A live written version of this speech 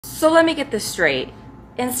So let me get this straight.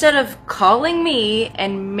 Instead of calling me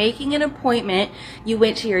and making an appointment, you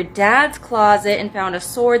went to your dad's closet and found a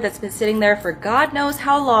sword that's been sitting there for God knows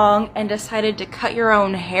how long and decided to cut your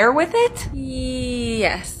own hair with it?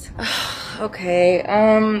 Yes. Okay,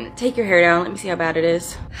 take your hair down. Let me see how bad it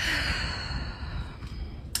is.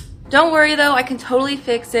 Don't worry though, I can totally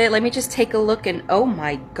fix it. Let me just take a look and oh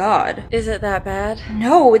my God. Is it that bad?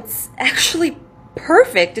 No, it's actually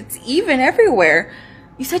perfect. It's even everywhere.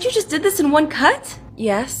 You said you just did this in one cut?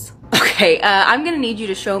 Yes. Okay, I'm gonna need you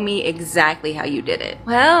to show me exactly how you did it.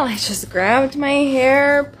 Well, I just grabbed my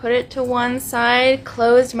hair, put it to one side,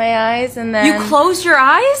 closed my eyes, and then... You closed your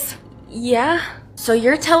eyes? Yeah. So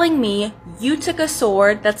you're telling me you took a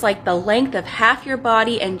sword that's like the length of half your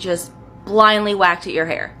body and just blindly whacked at your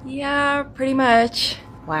hair? Yeah, pretty much.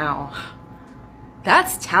 Wow.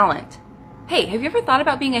 That's talent. Hey, have you ever thought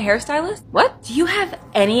about being a hairstylist? What? Do you have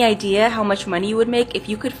any idea how much money you would make if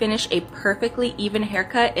you could finish a perfectly even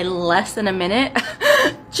haircut in less than a minute?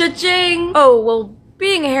 Cha-ching! Oh, well,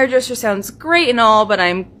 being a hairdresser sounds great and all, but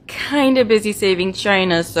I'm kinda busy saving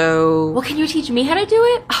China, so... Well, can you teach me how to do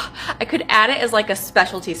it? I could add it as like a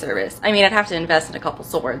specialty service. I mean, I'd have to invest in a couple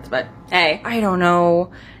swords, but hey. I don't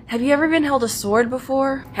know. Have you ever been held a sword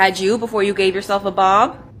before? Had you before you gave yourself a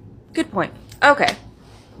bob? Good point. Okay.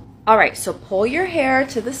 Alright, so pull your hair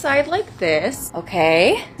to the side like this.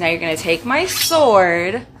 Okay. Now you're gonna take my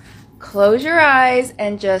sword, close your eyes,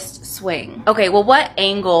 and just swing. Okay, well what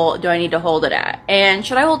angle do I need to hold it at? And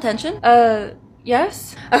should I hold tension?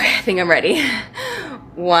 Yes? Okay, I think I'm ready.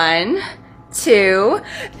 1, 2.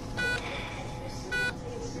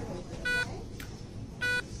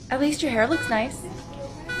 At least your hair looks nice.